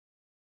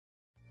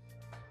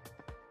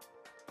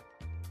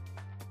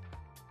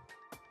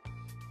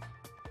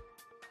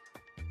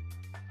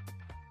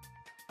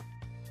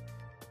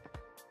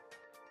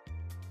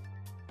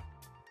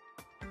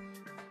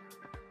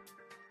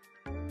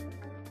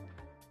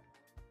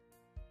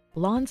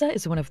Lonza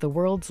is one of the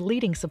world's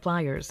leading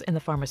suppliers in the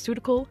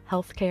pharmaceutical,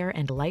 healthcare,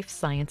 and life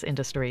science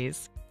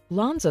industries.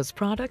 Lonza's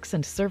products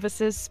and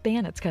services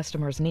span its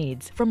customers'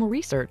 needs, from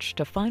research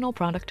to final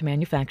product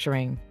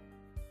manufacturing.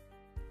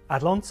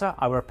 At Lonza,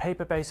 our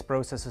paper-based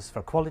processes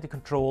for quality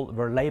control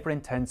were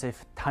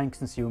labor-intensive,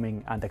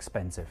 time-consuming, and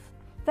expensive.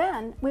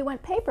 Then we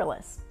went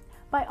paperless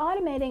by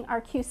automating our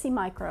QC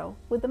Micro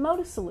with the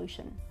MODA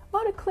solution.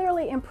 MODA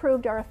clearly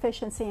improved our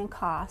efficiency and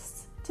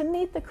costs to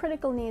meet the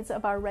critical needs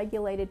of our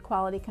regulated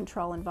quality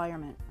control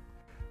environment.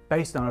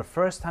 Based on our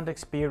first-hand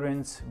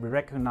experience, we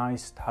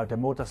recognized how the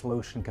MODA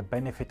solution can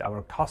benefit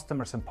our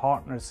customers and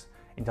partners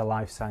in the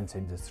life science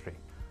industry.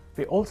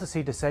 We also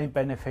see the same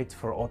benefits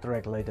for other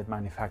regulated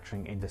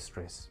manufacturing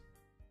industries.